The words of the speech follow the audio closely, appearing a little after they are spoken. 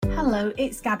Hello,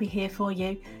 it's Gabby here for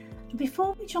you.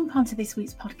 Before we jump onto this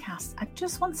week's podcast, I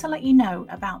just want to let you know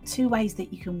about 2 ways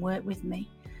that you can work with me.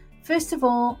 First of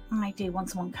all, I do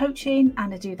one-to-one coaching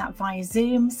and I do that via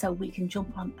Zoom, so we can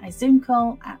jump on a Zoom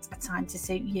call at a time to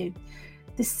suit you.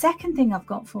 The second thing I've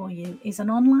got for you is an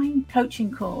online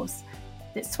coaching course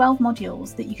that's 12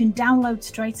 modules that you can download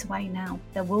straight away now.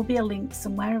 There will be a link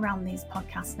somewhere around these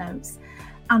podcast notes.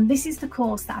 And this is the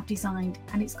course that I've designed,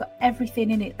 and it's got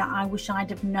everything in it that I wish I'd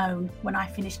have known when I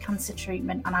finished cancer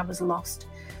treatment and I was lost.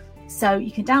 So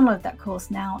you can download that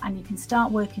course now and you can start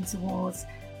working towards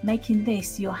making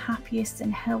this your happiest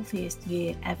and healthiest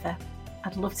year ever.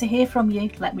 I'd love to hear from you.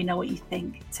 Let me know what you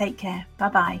think. Take care.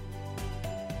 Bye-bye.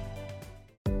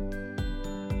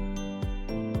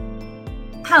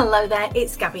 Hello there,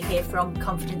 it's Gabby here from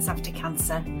Confidence After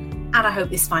Cancer, and I hope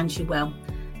this finds you well.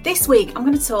 This week, I'm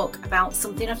going to talk about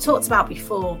something I've talked about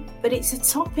before, but it's a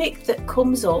topic that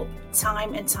comes up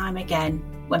time and time again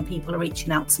when people are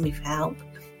reaching out to me for help.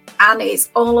 And it's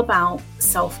all about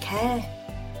self-care.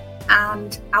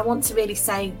 And I want to really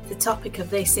say the topic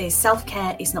of this is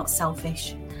self-care is not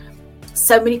selfish.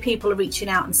 So many people are reaching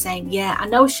out and saying, yeah, I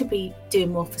know I should be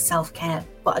doing more for self-care,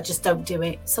 but I just don't do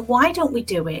it. So why don't we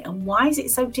do it? And why is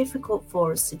it so difficult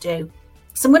for us to do?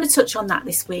 So I'm going to touch on that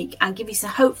this week and give you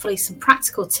hopefully some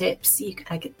practical tips.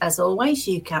 As always,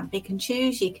 you can pick and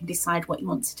choose. You can decide what you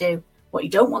want to do, what you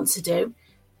don't want to do.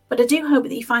 But I do hope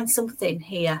that you find something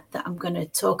here that I'm going to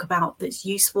talk about that's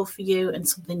useful for you and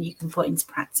something you can put into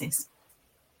practice.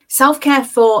 Self-care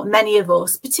for many of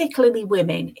us, particularly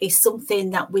women, is something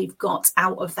that we've got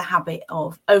out of the habit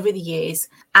of over the years.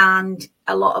 And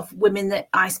a lot of women that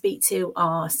I speak to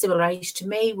are similar age to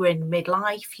me. We're in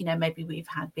midlife, maybe we've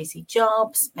had busy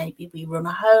jobs, maybe we run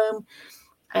a home,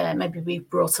 maybe we've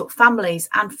brought up families.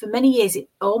 And for many years, it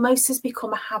almost has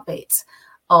become a habit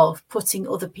of putting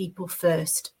other people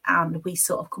first and we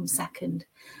sort of come second.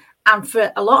 And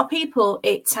for a lot of people,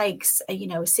 it takes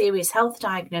a serious health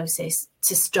diagnosis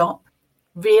to stop,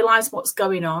 realise what's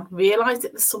going on, realise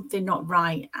that there's something not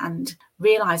right, and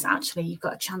realise actually you've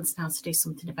got a chance now to do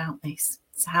something about this.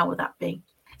 So how would that be?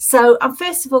 So I'm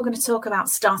first of all going to talk about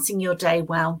starting your day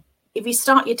well. If you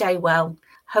start your day well,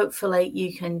 hopefully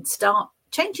you can start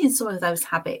changing some of those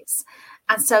habits.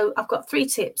 And so I've got 3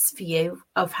 tips for you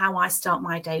of how I start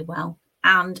my day well.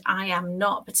 And I am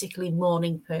not a particularly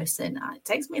morning person. It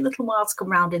takes me a little while to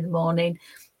come round in the morning.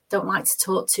 Don't like to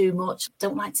talk too much.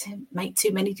 Don't like to make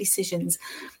too many decisions.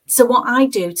 So what I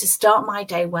do to start my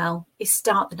day well is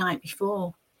start the night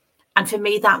before. And for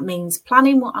me, that means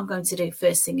planning what I'm going to do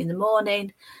first thing in the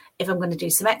morning. If I'm going to do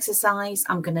some exercise,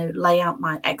 I'm going to lay out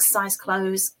my exercise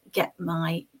clothes, get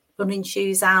my running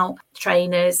shoes out,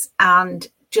 trainers, and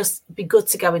just be good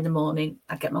to go in the morning.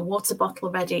 I get my water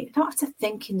bottle ready. I don't have to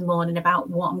think in the morning about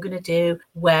what I'm going to do,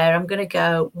 where I'm going to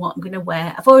go, what I'm going to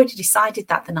wear. I've already decided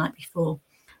that the night before.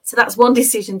 So that's one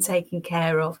decision taken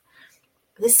care of.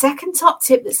 The second top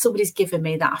tip that somebody's given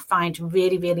me that I find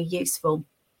really, really useful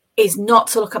is not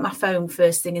to look at my phone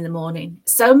first thing in the morning.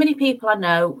 So many people I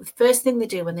know, the first thing they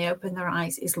do when they open their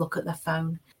eyes is look at their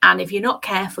phone. And if you're not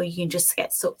careful, you can just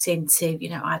get sucked into,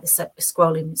 either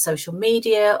scrolling social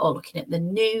media or looking at the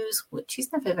news, which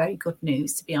is never very good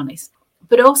news, to be honest.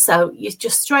 But also, you're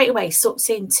just straight away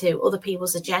sucked into other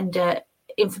people's agenda,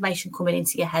 information coming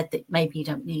into your head that maybe you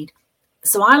don't need.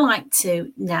 So I like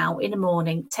to now in the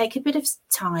morning take a bit of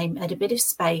time and a bit of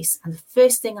space. And the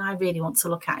first thing I really want to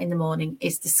look at in the morning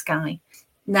is the sky.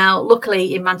 Now,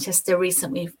 luckily in Manchester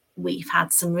recently, we've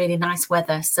had some really nice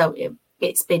weather. So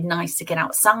it's been nice to get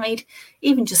outside,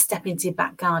 even just step into your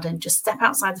back garden, just step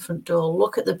outside the front door,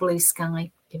 look at the blue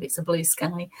sky, if it's a blue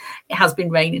sky. It has been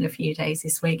raining a few days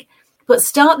this week. But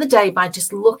start the day by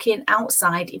just looking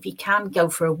outside. If you can, go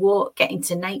for a walk, get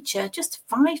into nature. Just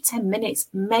 5-10 minutes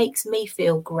makes me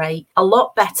feel great. A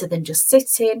lot better than just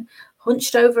sitting,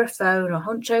 hunched over a phone or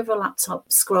hunched over a laptop,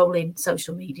 scrolling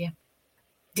social media.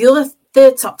 The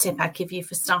third top tip I give you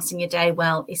for starting your day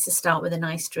well is to start with a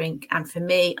nice drink. And for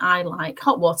me, I like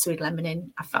hot water with lemon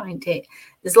in. I find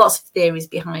there's lots of theories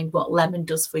behind what lemon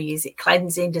does for you. Is it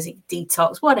cleansing? Does it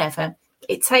detox? Whatever.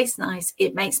 It tastes nice.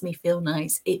 It makes me feel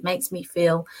nice. It makes me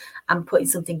feel I'm putting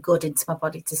something good into my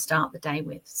body to start the day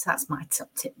with. So that's my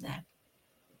top tip there.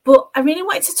 But I really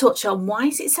wanted to touch on why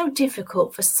is it so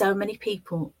difficult for so many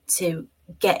people to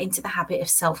get into the habit of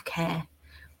self-care?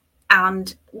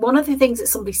 And one of the things that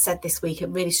somebody said this week, it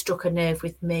really struck a nerve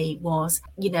with me, was,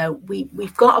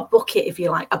 we've got a bucket, if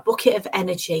you like, a bucket of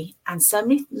energy, and so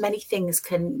many things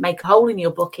can make a hole in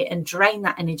your bucket and drain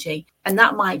that energy. And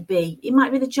that might be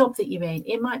the job that you're in.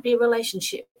 It might be a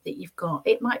relationship that you've got.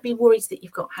 It might be worries that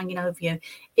you've got hanging over you.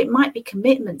 It might be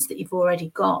commitments that you've already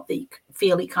got that you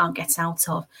feel you can't get out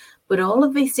of. But all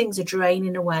of these things are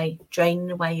draining away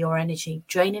your energy,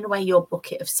 draining away your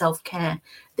bucket of self-care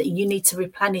that you need to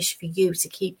replenish for you to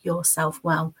keep yourself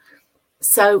well.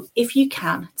 So if you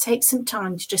can, take some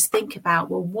time to just think about,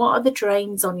 well, what are the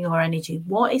drains on your energy?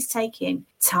 What is taking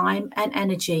time and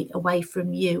energy away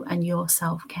from you and your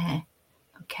self-care?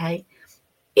 Okay.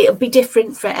 It'll be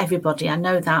different for everybody, I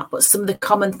know that, but some of the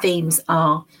common themes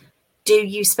are: do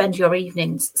you spend your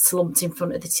evenings slumped in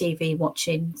front of the TV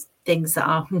watching things that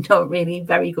are not really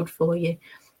very good for you?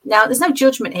 Now, there's no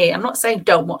judgment here. I'm not saying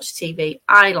don't watch TV.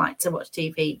 I like to watch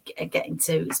TV, get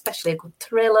into especially a good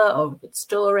thriller or a good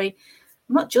story.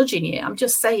 I'm not judging you. I'm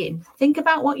just saying, think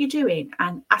about what you're doing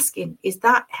and asking, is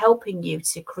that helping you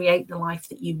to create the life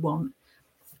that you want?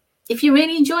 If you're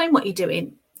really enjoying what you're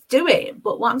doing, do it.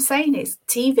 But what I'm saying is,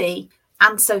 TV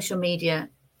and social media,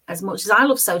 as much as I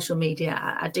love social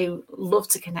media, I do love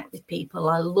to connect with people.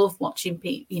 I love watching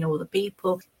other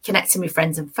people, connecting with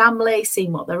friends and family,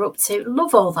 seeing what they're up to.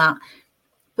 Love all that.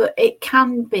 But it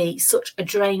can be such a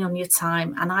drain on your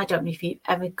time. And I don't know if you've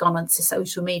ever gone onto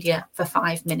social media for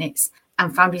 5 minutes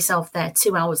and found yourself there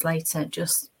 2 hours later,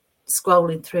 just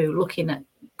scrolling through, looking at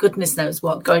goodness knows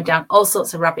what, going down all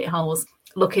sorts of rabbit holes,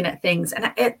 looking at things.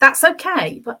 And that's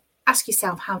okay. But ask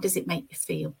yourself, how does it make you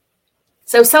feel?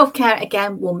 So self-care,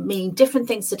 again, will mean different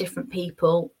things to different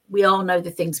people. We all know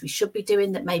the things we should be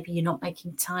doing that maybe you're not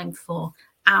making time for.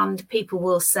 And people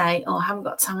will say, oh, I haven't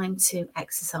got time to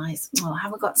exercise. Oh, I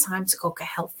haven't got time to cook a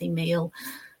healthy meal.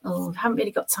 Oh, I haven't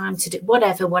really got time to do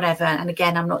whatever. And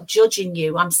again, I'm not judging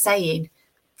you. I'm saying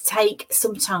take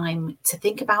some time to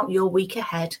think about your week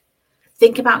ahead.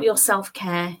 Think about your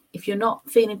self-care. If you're not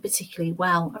feeling particularly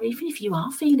well, or even if you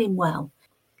are feeling well,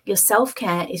 your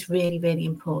self-care is really, really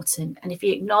important. And if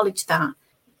you acknowledge that,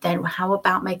 then how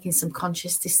about making some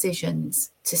conscious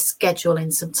decisions to schedule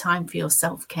in some time for your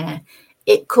self-care?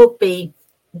 It could be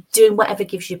doing whatever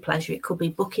gives you pleasure. It could be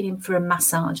booking in for a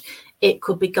massage. It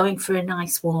could be going for a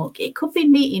nice walk. It could be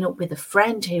meeting up with a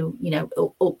friend who,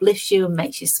 uplifts you and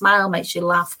makes you smile, makes you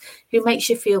laugh, who makes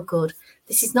you feel good.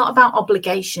 This is not about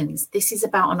obligations. This is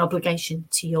about an obligation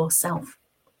to yourself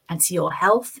and to your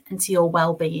health and to your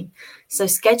well-being. So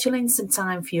scheduling some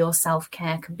time for your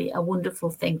self-care can be a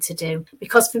wonderful thing to do.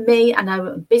 Because for me, I know I'm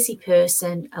a busy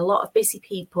person, a lot of busy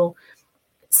people,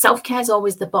 self-care is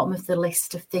always the bottom of the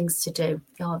list of things to do.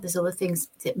 There's other things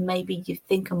that maybe you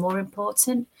think are more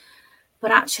important,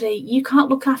 but actually you can't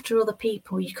look after other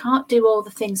people. You can't do all the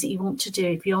things that you want to do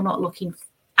if you're not looking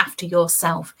after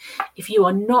yourself, if you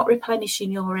are not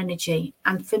replenishing your energy.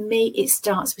 And for me, it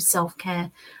starts with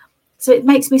self-care. So it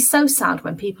makes me so sad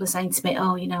when people are saying to me,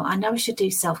 oh, I know I should do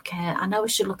self-care. I know I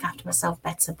should look after myself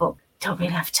better, but don't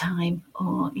really have time.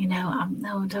 Or,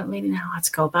 I don't really know how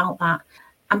to go about that.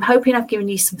 I'm hoping I've given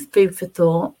you some food for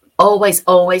thought. Always,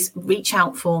 always reach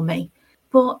out for me.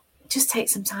 But just take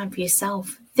some time for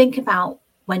yourself. Think about,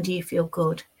 when do you feel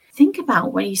good? Think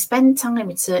about when you spend time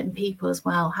with certain people as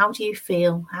well. How do you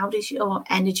feel? How does your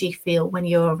energy feel when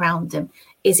you're around them?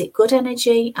 Is it good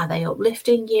energy? Are they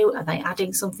uplifting you? Are they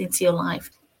adding something to your life?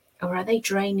 Or are they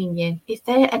draining you? If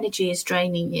their energy is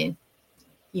draining you,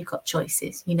 you've got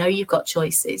choices. You've got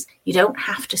choices. You don't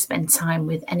have to spend time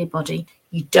with anybody.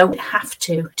 You don't have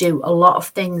to do a lot of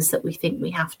things that we think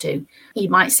we have to. You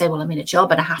might say, well, I'm in a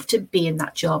job and I have to be in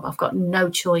that job. I've got no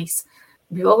choice.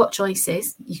 We've all got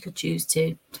choices. You could choose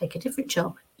to take a different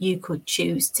job. You could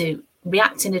choose to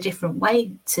react in a different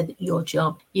way to your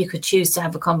job. You could choose to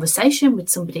have a conversation with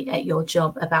somebody at your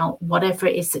job about whatever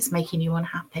it is that's making you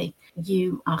unhappy.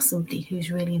 You are somebody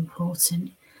who's really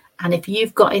important. And if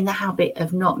you've got in the habit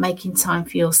of not making time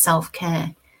for your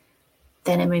self-care,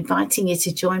 then I'm inviting you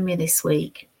to join me this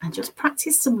week and just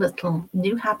practice some little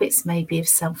new habits maybe of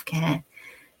self-care.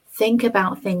 Think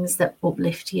about things that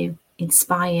uplift you,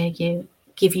 inspire you,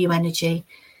 give you energy.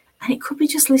 And it could be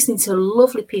just listening to a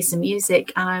lovely piece of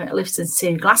music. I listened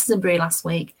to Glastonbury last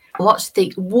week. I watched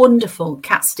the wonderful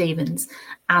Cat Stevens,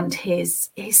 and his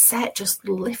set just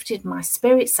lifted my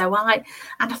spirits. I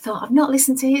thought, I've not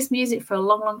listened to his music for a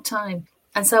long, long time.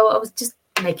 And so I was just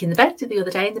making the bed the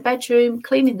other day in the bedroom,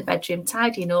 cleaning the bedroom,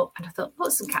 tidying up. And I thought,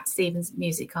 put some Cat Stevens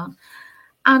music on.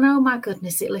 And oh my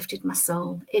goodness, it lifted my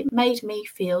soul. It made me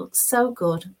feel so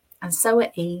good and so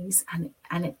at ease. And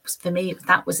it was, for me,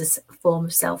 that was a form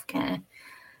of self-care.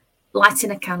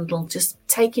 lighting a candle, just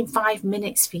taking 5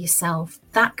 minutes for yourself.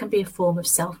 That can be a form of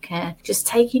self-care. Just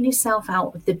taking yourself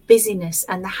out of the busyness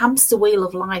and the hamster wheel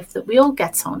of life that we all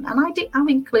get on. And I'm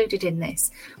included in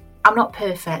this. I'm not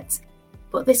perfect.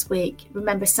 But this week,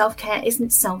 remember, self-care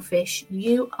isn't selfish.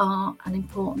 You are an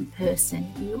important person.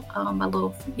 You are my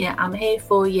love. Yeah, I'm here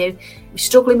for you. If you're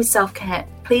struggling with self-care,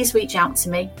 please reach out to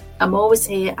me. I'm always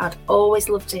here. I'd always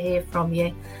love to hear from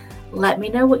you. Let me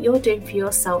know what you're doing for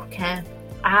your self-care.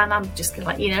 And I'm just going to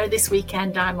let you know, this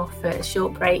weekend I'm off for a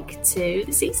short break to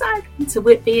the seaside, to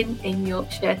Whitby in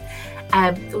Yorkshire.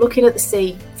 Looking at the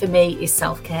sea for me is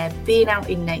self-care. Being out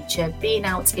in nature, being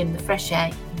out in the fresh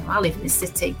air. I live in the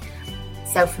city.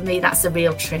 So for me, that's a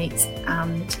real treat,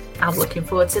 and I'm looking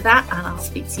forward to that, and I'll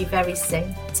speak to you very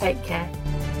soon. Take care.